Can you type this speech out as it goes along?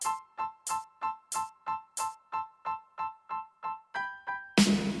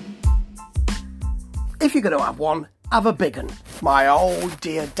if you're going to have one, have a big one, my old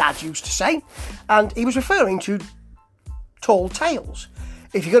dear dad used to say. And he was referring to tall tales.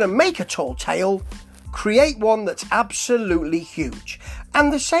 If you're going to make a tall tale, create one that's absolutely huge.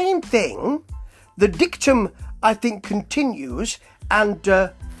 And the same thing, the dictum, I think, continues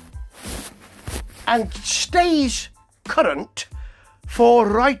and stays current for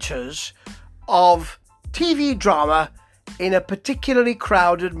writers of TV drama in a particularly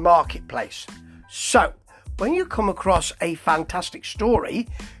crowded marketplace. So, when you come across a fantastic story,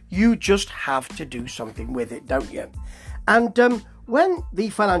 you just have to do something with it, don't you? And when the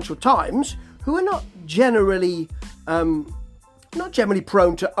Financial Times, who are not generally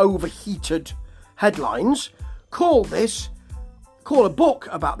prone to overheated headlines, call a book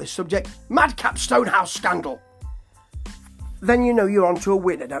about this subject Madcap Stonehouse Scandal, then you know you're onto a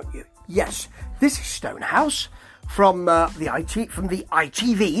winner, don't you? Yes, this is Stonehouse from the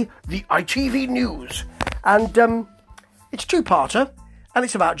ITV News, and it's a two-parter, and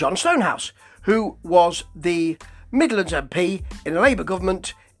it's about John Stonehouse, who was the Midlands MP in the Labour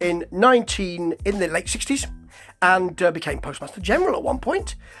government in the late 60s, and became Postmaster General at one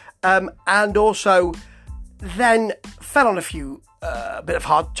point, and also then fell on a few bit of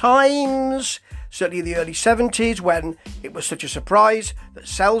hard times, certainly in the early 70s, when it was such a surprise that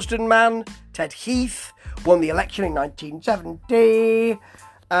Selsdon man, Ted Heath, won the election in 1970.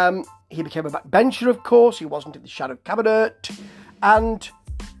 He became a backbencher, of course. He wasn't in the shadow cabinet, and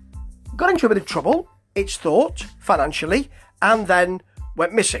got into a bit of trouble, it's thought, financially, and then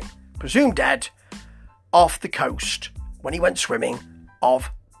went missing, presumed dead, off the coast when he went swimming of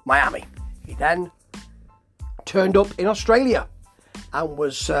Miami. He then turned up in Australia and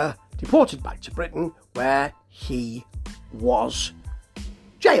was deported back to Britain, where he was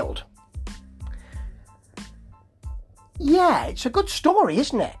jailed. Yeah, it's a good story,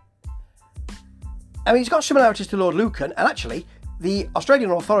 isn't it? I mean, he's got similarities to Lord Lucan, and actually, the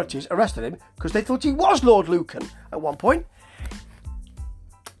Australian authorities arrested him because they thought he was Lord Lucan at one point.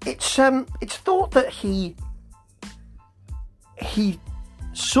 It's thought that he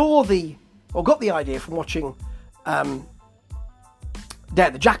got the idea from watching Dare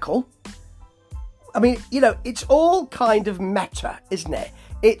the Jackal. I mean, you know, it's all kind of meta, isn't it?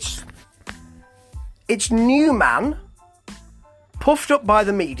 It's new man puffed up by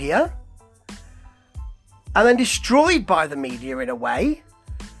the media and then destroyed by the media in a way,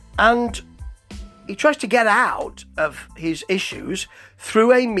 and he tries to get out of his issues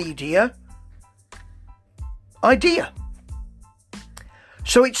through a media idea.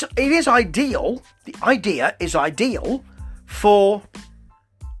 So it is ideal, the idea is ideal for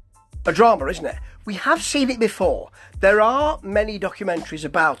a drama, isn't it? We have seen it before. There are many documentaries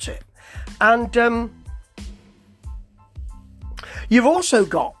about it. And you've also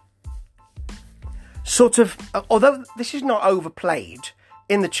got sort of, although this is not overplayed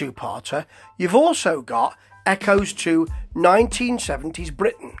in the two-parter, you've also got echoes to 1970s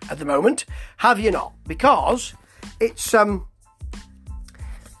Britain at the moment, have you not? Because it's got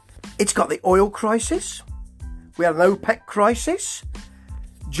the oil crisis. We had an OPEC crisis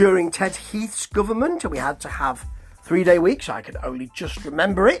during Ted Heath's government, and we had to have 3-day weeks. I can only just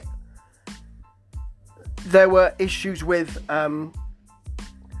remember it. There were issues with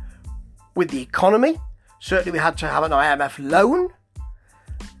the economy. Certainly we had to have an IMF loan,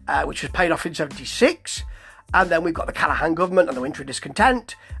 which was paid off in 76. And then we've got the Callaghan government and the winter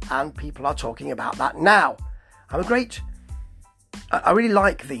discontent, and people are talking about that now. I really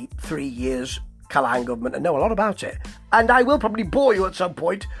like the 3 years Callaghan government and know a lot about it. And I will probably bore you at some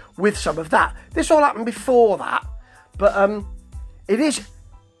point with some of that. This all happened before that, but it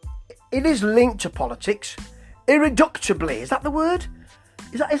is linked to politics irreducibly. Is that the word?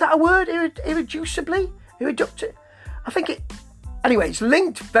 Is that a word? Irreducibly? I think it. Anyway, it's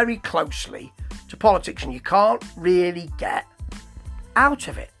linked very closely to politics, and you can't really get out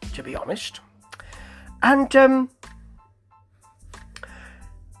of it, to be honest. And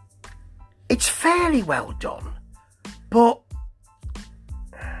it's fairly well done, but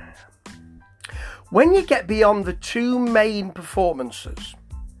when you get beyond the two main performances,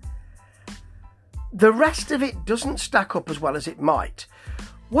 the rest of it doesn't stack up as well as it might.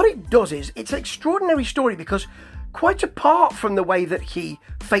 What it does is, it's an extraordinary story because quite apart from the way that he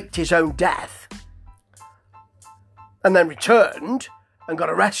faked his own death and then returned and got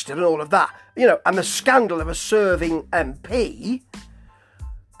arrested and all of that, you know, and the scandal of a serving MP,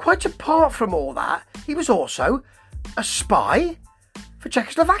 quite apart from all that, he was also a spy for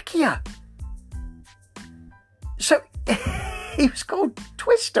Czechoslovakia. So he was called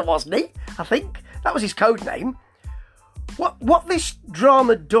Twister, wasn't he? I think that was his code name. What this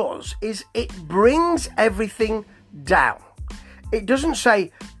drama does is it brings everything down. It doesn't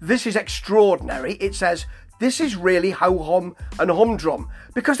say, this is extraordinary. It says, this is really ho-hum and humdrum.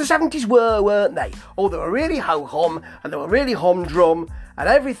 Because the 70s weren't they? Oh, they were really ho-hum and they were really humdrum, and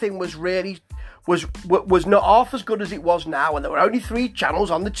everything was really, was not half as good as it was now, and there were only 3 channels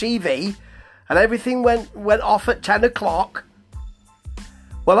on the TV, and everything went off at 10 o'clock.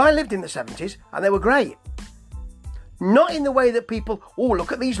 Well, I lived in the 70s, and they were great. Not in the way that people, oh,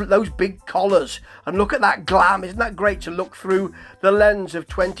 look at those big collars, and look at that glam. Isn't that great to look through the lens of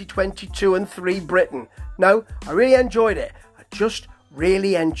 2022 and 3 Britain? No, I really enjoyed it. I just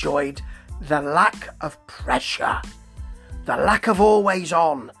really enjoyed the lack of pressure, the lack of always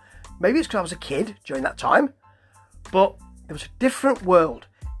on. Maybe it's because I was a kid during that time, but it was a different world.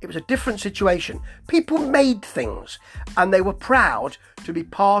 It was a different situation. People made things, and they were proud to be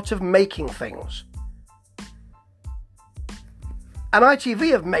part of making things. And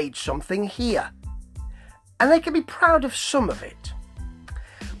ITV have made something here, and they can be proud of some of it.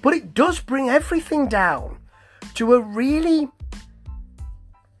 But it does bring everything down to a really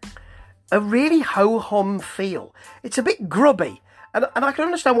ho-hum feel. It's a bit grubby, and I can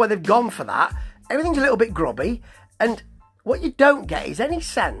understand why they've gone for that. Everything's a little bit grubby, and what you don't get is any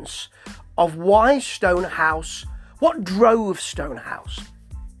sense of why Stonehouse, what drove Stonehouse.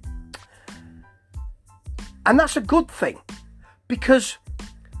 And that's a good thing, because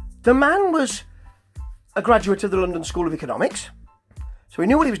the man was a graduate of the London School of Economics, so he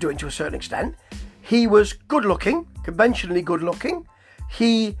knew what he was doing to a certain extent. He was good looking, conventionally good looking.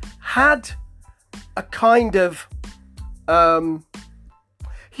 He had a kind of,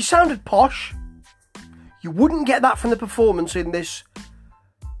 he sounded posh. You wouldn't get that from the performance in this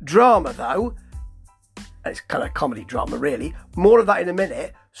drama, though. It's kind of comedy drama, really. More of that in a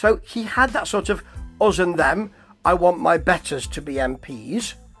minute. So he had that sort of us and them. I want my betters to be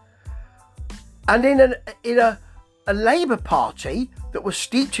MPs. And in a Labour Party that was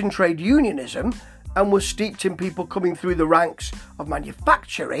steeped in trade unionism and was steeped in people coming through the ranks of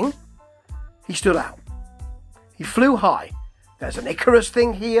manufacturing, he stood out. He flew high. There's an Icarus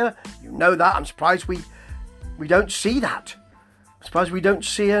thing here. You know that. I'm surprised we don't see that. I'm surprised we don't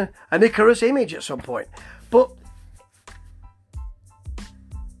see an Icarus image at some point. But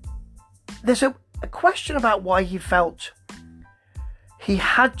there's a question about why he felt he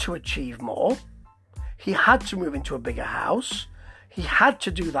had to achieve more. He had to move into a bigger house. He had to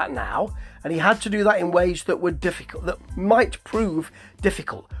do that now, and he had to do that in ways that were difficult, that might prove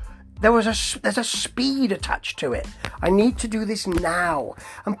difficult. There's a speed attached to it. I need to do this now.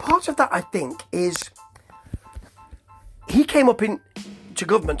 And part of that, I think, is he came up into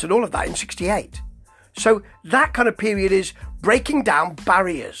government and all of that in 68. So that kind of period is breaking down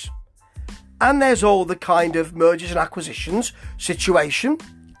barriers. And there's all the kind of mergers and acquisitions situation.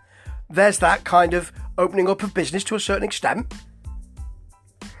 There's that kind of opening up of business to a certain extent.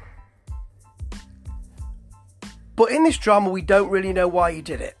 But in this drama, we don't really know why he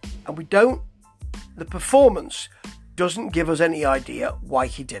did it. And the performance doesn't give us any idea why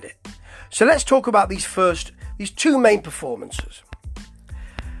he did it. So let's talk about these 2 main performances.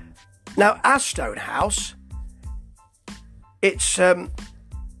 Now, as Stonehouse, it's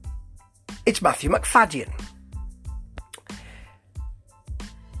Matthew Macfadyen.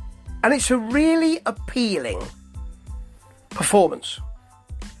 And it's a really appealing performance.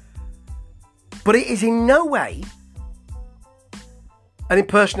 But it is in no way an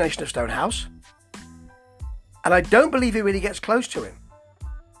impersonation of Stonehouse. And I don't believe he really gets close to him.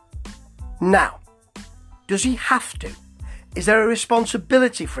 Now, does he have to? Is there a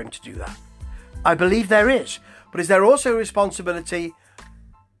responsibility for him to do that? I believe there is. But is there also a responsibility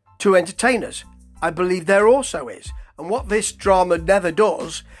to entertainers? I believe there also is. And what this drama never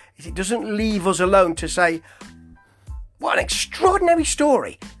does is it doesn't leave us alone to say, what an extraordinary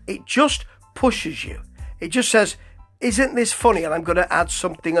story. It just pushes you. It just says, isn't this funny? And I'm going to add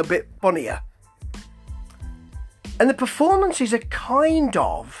something a bit funnier. And the performances are kind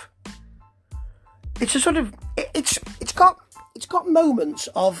of, it's a sort of, it's got moments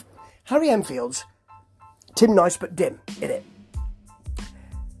of Harry Enfield's Tim Nice but Dim in it.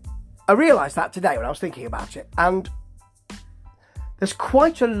 I realised that today when I was thinking about it, and there's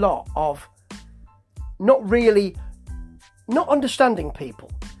quite a lot of not understanding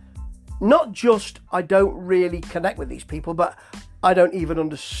people. Not just I don't really connect with these people, but I don't even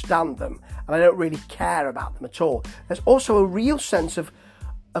understand them, and I don't really care about them at all. There's also a real sense of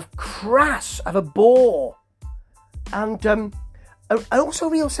crass, of a bore, and also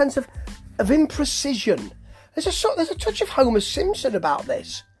a real sense of imprecision. There's a touch of Homer Simpson about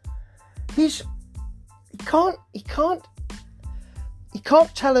this. He can't he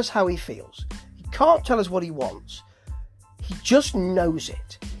can't tell us how he feels. He can't tell us what he wants. He just knows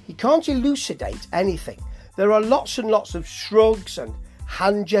it. He can't elucidate anything. There are lots and lots of shrugs and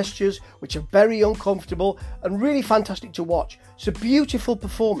hand gestures which are very uncomfortable and really fantastic to watch. It's a beautiful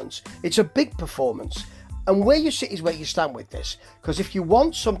performance. It's a big performance. And where you sit is where you stand with this. Because if you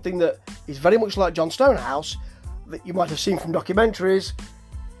want something that is very much like John Stonehouse, that you might have seen from documentaries,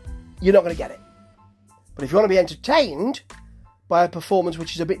 you're not going to get it. But if you want to be entertained by a performance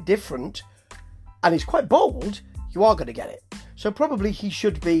which is a bit different and is quite bold, you are going to get it. So probably he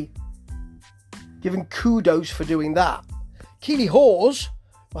should be given kudos for doing that. Keeley Hawes,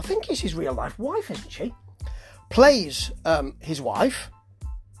 I think is his real life wife, isn't she? Plays his wife.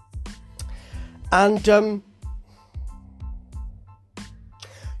 And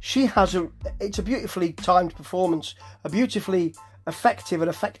she has it's a beautifully timed performance, a beautifully effective and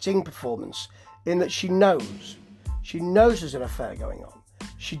affecting performance, in that she knows there's an affair going on.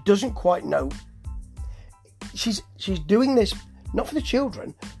 She doesn't quite know. She's doing this not for the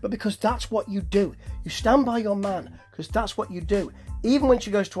children, but because that's what you do. You stand by your man because that's what you do. Even when she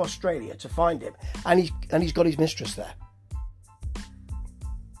goes to Australia to find him, and he's got his mistress there.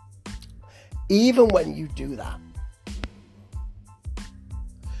 Even when you do that.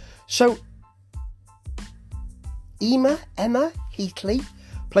 So, Emma Heatley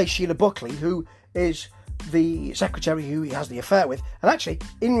plays Sheila Buckley, who is the secretary who he has the affair with. And actually,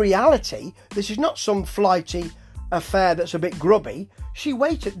 in reality, this is not some flighty affair that's a bit grubby. She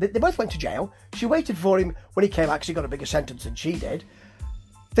waited. They both went to jail. She waited for him when he came out because he got a bigger sentence than she did.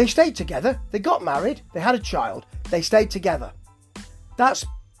 They stayed together. They got married. They had a child. They stayed together. That's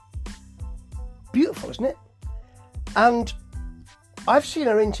beautiful, isn't it? And I've seen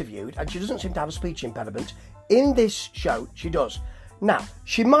her interviewed, and she doesn't seem to have a speech impediment. In this show, she does. Now,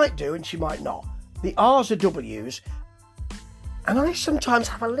 she might do and she might not. The R's are W's. And I sometimes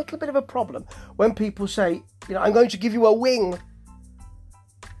have a little bit of a problem when people say, I'm going to give you a wing.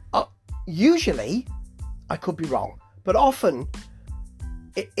 Usually, I could be wrong. But often,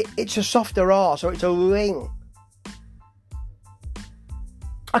 it's a softer R, so it's a wing.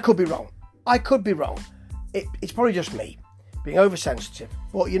 I could be wrong. It's probably just me being oversensitive.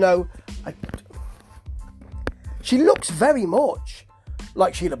 But, she looks very much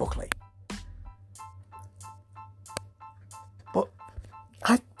like Sheila Buckley. But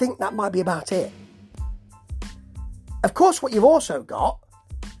I think that might be about it. Of course, what you've also got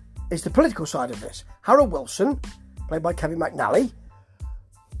is the political side of this. Harold Wilson, played by Kevin McNally.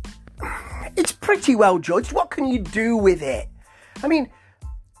 It's pretty well judged. What can you do with it? I mean,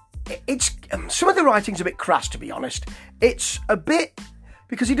 it's some of the writing's a bit crass, to be honest. It's a bit,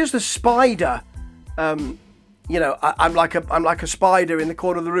 because he does the spider, I'm like a spider in the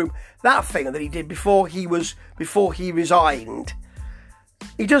corner of the room. That thing that he did before he resigned.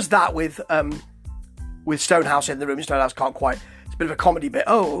 He does that with Stonehouse in the room. Stonehouse can't quite. It's a bit of a comedy bit.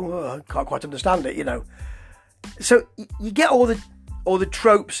 I can't quite understand it, So you get all the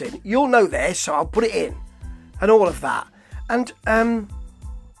tropes in. You'll know this, so I'll put it in, and all of that. And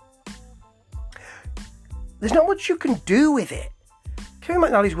there's not much you can do with it. Kevin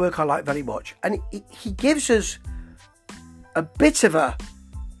McNally's work I like very much, and he gives us a bit of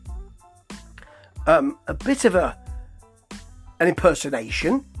an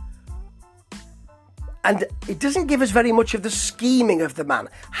impersonation, and it doesn't give us very much of the scheming of the man.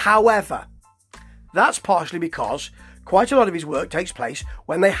 However, that's partially because quite a lot of his work takes place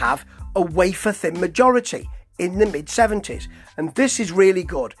when they have a wafer-thin majority in the mid-70s, and this is really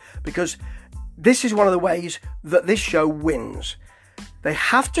good because this is one of the ways that this show wins. They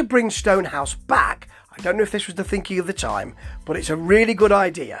have to bring Stonehouse back. I don't know if this was the thinking of the time, but it's a really good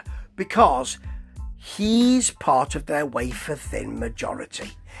idea because he's part of their wafer-thin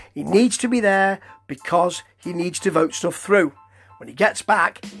majority. He needs to be there because he needs to vote stuff through. When he gets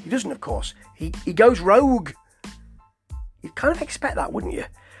back, he doesn't, of course. He goes rogue. You'd kind of expect that, wouldn't you?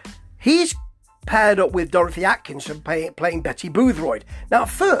 He's paired up with Dorothy Atkinson playing Betty Boothroyd. Now, at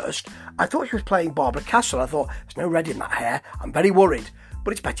first, I thought she was playing Barbara Castle. I thought, there's no red in that hair. I'm very worried.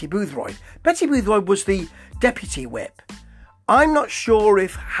 But it's Betty Boothroyd. Betty Boothroyd was the deputy whip. I'm not sure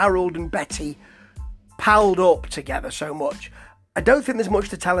if Harold and Betty palled up together so much. I don't think there's much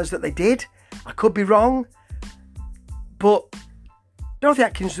to tell us that they did. I could be wrong. But Dorothy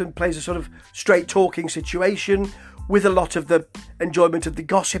Atkinson plays a sort of straight-talking situation with a lot of the enjoyment of the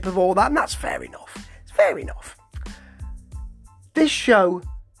gossip of all that, and that's fair enough. It's fair enough. This show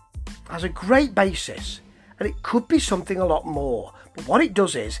has a great basis, and it could be something a lot more. But what it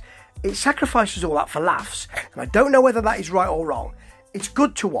does is, it sacrifices all that for laughs, and I don't know whether that is right or wrong. It's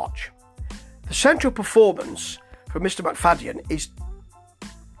good to watch. The central performance from Mr. McFadden is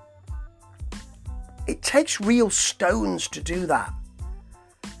it takes real stones to do that.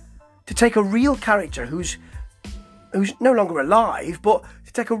 To take a real character who's no longer alive, but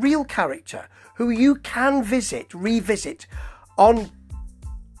to take a real character who you can revisit on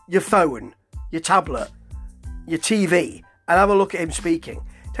your phone, your tablet, your TV, and have a look at him speaking.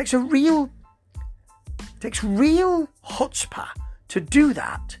 It takes real chutzpah to do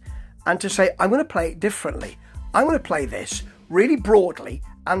that and to say, I'm going to play it differently. I'm going to play this really broadly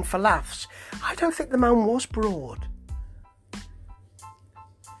and for laughs. I don't think the man was broad.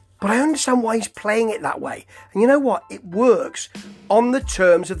 But I understand why he's playing it that way. And you know what? It works on the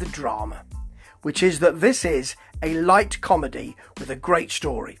terms of the drama, which is that this is a light comedy with a great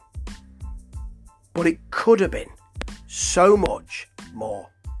story. But it could have been so much more.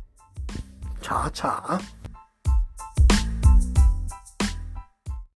 Ta-ta.